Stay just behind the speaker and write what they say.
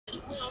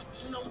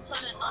no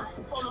stunning,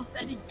 phone no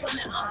steady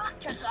gunning,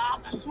 catch the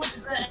off the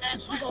switches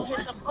ass, we gon' hit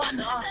the button,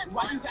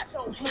 why you got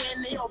your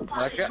hand in your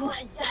pocket, you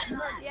ain't got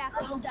nothing,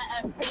 phone got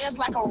fans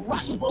like a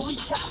rocket, but we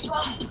got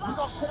something, we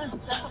gon' put his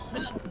ass up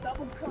in a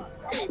double cup,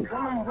 hey,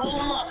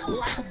 roll him up,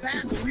 like a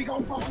bandit, we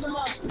gon' fold him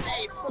up,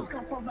 hey, first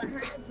come from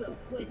behind you,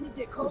 when he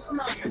get close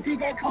enough, he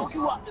gon' poke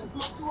you up and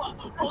smoke you up,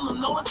 phone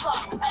him know what's up,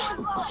 hey,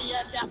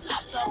 yeah, that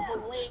popped up,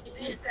 but we ain't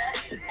did that,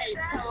 hey,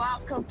 tell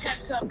ops come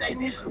catch up, they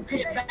need some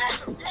pit back,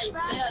 hey,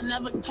 they'll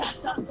never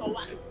catch up, so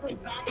I can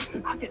sit back,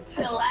 I can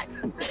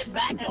chillax, sit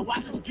back and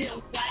watch them get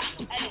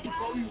whacked, hey, bro,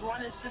 we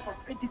running shit from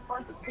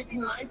 51st to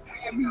 59th,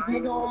 every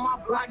nigga on my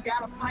block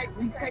got a pipe,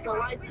 we take a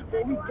life,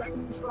 boy, we got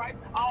these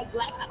stripes, all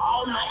black,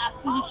 all night, I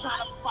see you trying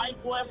to fight,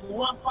 boy, if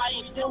one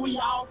fight, then we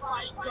all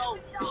fight, go,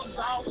 big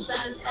dog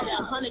status at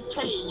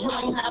 100K, you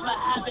ain't never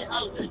have it,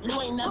 ay,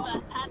 you ain't never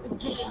had to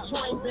get it, you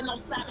ain't been no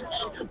savage, ay,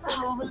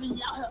 from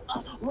really out here,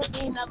 we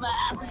ain't never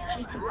average,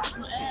 ay, watch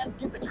my ass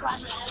get the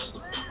clapping, ay,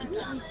 let me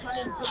turn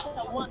this bitch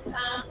at one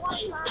time,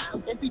 ay,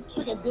 if he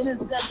trigger, then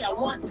it's Zach at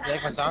one time, you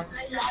like my song?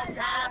 they all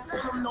die,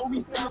 from no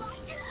reason.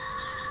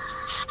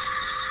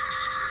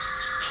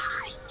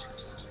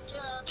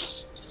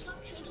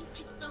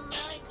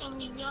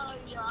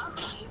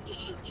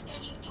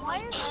 Why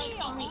is he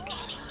on?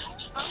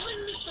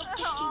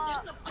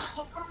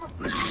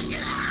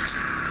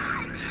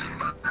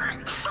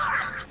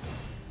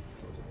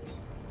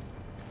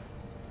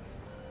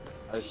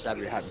 I'll stab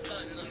your head.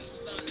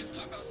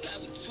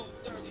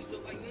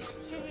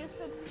 Did you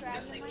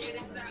subscribe to my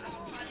channel?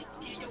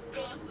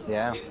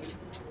 Yeah.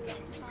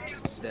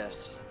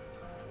 This.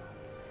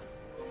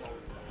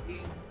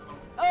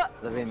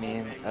 Look at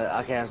me.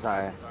 Okay, I'm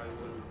sorry.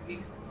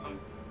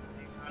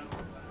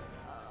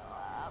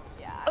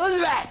 Yeah.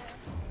 Elizabeth!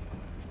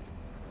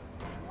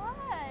 What?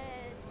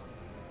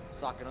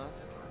 Stalking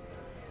us?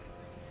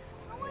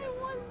 No, it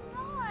was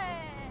not.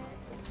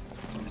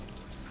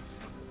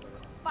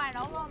 Fine,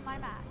 I'll go on my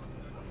map.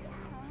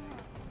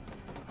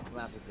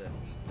 What map is it?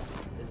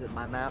 Is it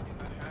my map?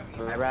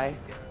 Right?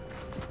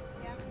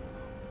 Yeah.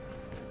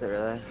 Is it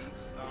really?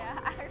 Yeah,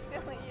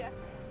 actually, yeah.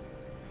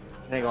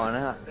 Can I go on it?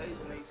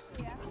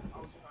 Yeah.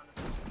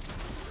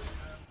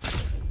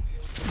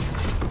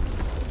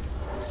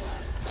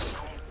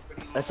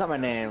 That's not my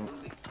name.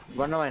 You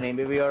wanna know my name,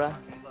 Baby Yoda?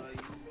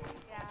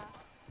 Yeah.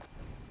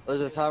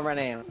 Elizabeth, tell her my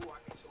name.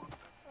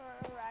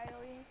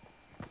 Riley.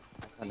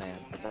 That's my name.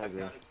 That's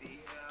ugly.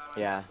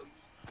 Yeah.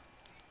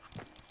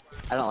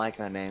 I don't like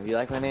my name. You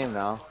like my name?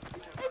 No.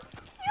 It's cute.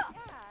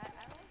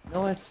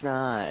 No, it's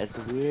not. It's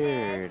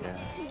weird.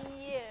 It's cute.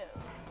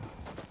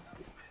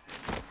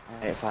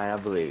 Alright, fine. I'll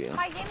believe you.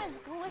 My game is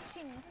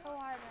glitching so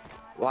hard right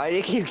now. Why do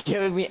you keep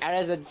giving me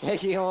edits and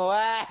taking them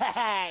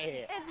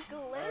away? It's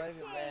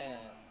glitching.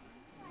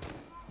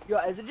 Yo,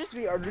 is it just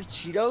me or do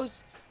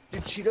Cheetos? Do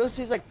Cheetos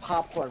taste like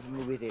popcorn from the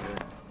movie theater?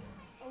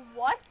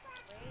 What?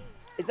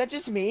 Is that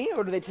just me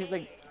or do they taste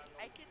like?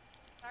 I can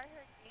start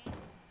her game.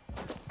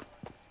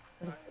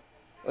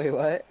 Wait,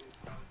 what?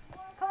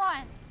 Come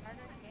on. Start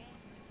her game.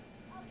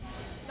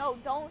 No,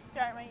 don't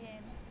start my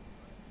game.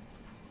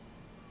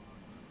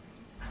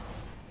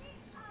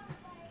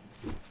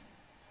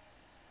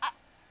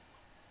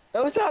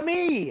 That was not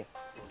me! You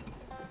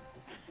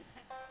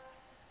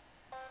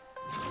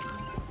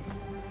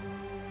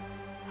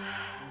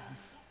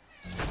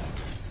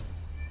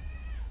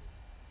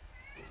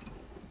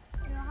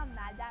know how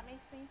mad that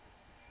makes me?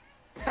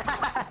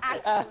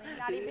 Actually,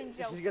 not even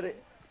joking. She's gonna...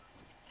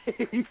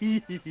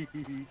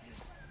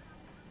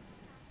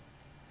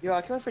 Yo, I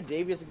can't wait for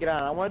Davius to get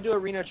on. I want to do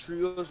arena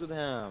trios with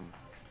him.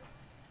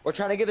 We're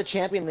trying to get the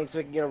champion link so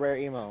we can get a rare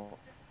emo.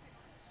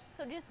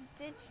 So just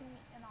ditch me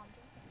and I'll do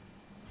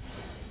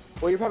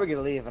Well, you're probably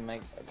gonna leave in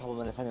like a couple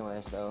minutes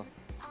anyway, so.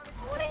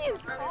 What are you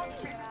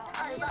talking about?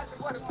 Are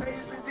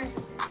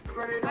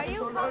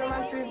you coming in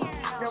here now?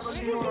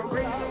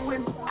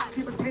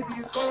 Keep it busy,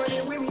 it's going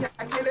in with me.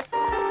 I can't let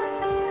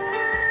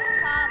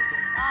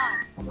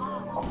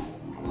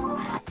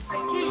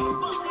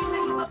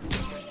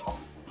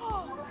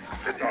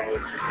This song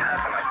was and I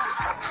just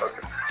kind of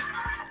fucking.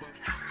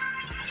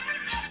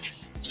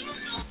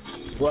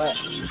 What?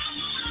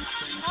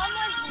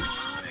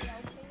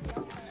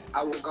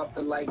 I woke up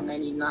to like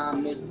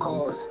 99 missed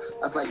calls.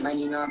 That's like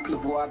 99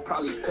 people I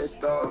probably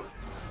pissed off.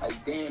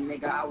 Like, damn,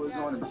 nigga, I was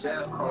on a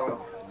jail call.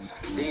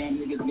 Damn,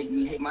 niggas make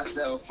me hate my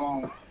cell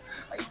phone.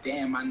 Like,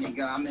 damn, my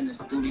nigga, I'm in the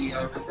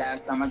studio.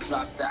 Last time I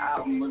dropped the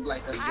album was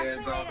like a year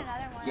ago.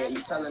 Yeah, you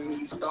telling me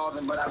you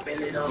starving, but I've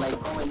been it all like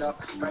growing up.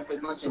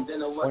 Breakfast, lunch, and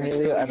dinner wasn't When you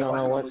leave, I cereal.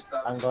 don't know what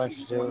I'm going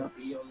to do.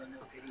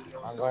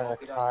 I'm going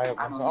to cry.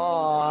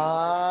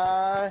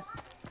 Aww.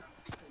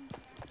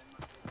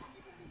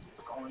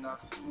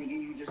 Nigga,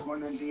 you just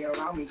wanna be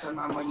around me, cause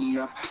my money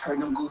up.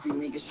 Heard them goofy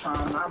niggas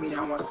trying on me, they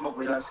don't wanna smoke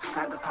with us.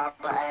 Had to pop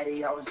a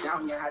addy, I was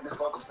down, yeah, had to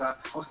focus up.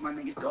 Most of my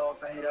niggas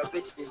dogs, I hit up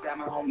bitches that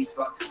my homies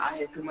fuck. I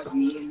hear too much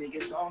me and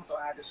niggas songs, so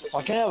I had to switch.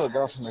 Why can't I have a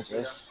girlfriend like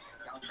this?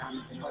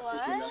 diamonds in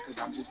particular,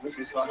 cause I'm just rich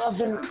as fuck. Love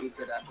him. Piece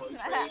of that boy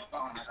Trayvon.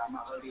 I got my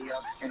hoodie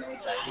up, and know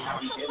exactly how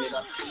we give it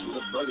up. Shoot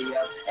a bully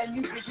up, and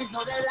you bitches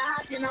know that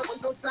lie. Can't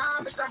waste no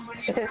time, bitch. I'm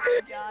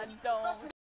really. God, don't.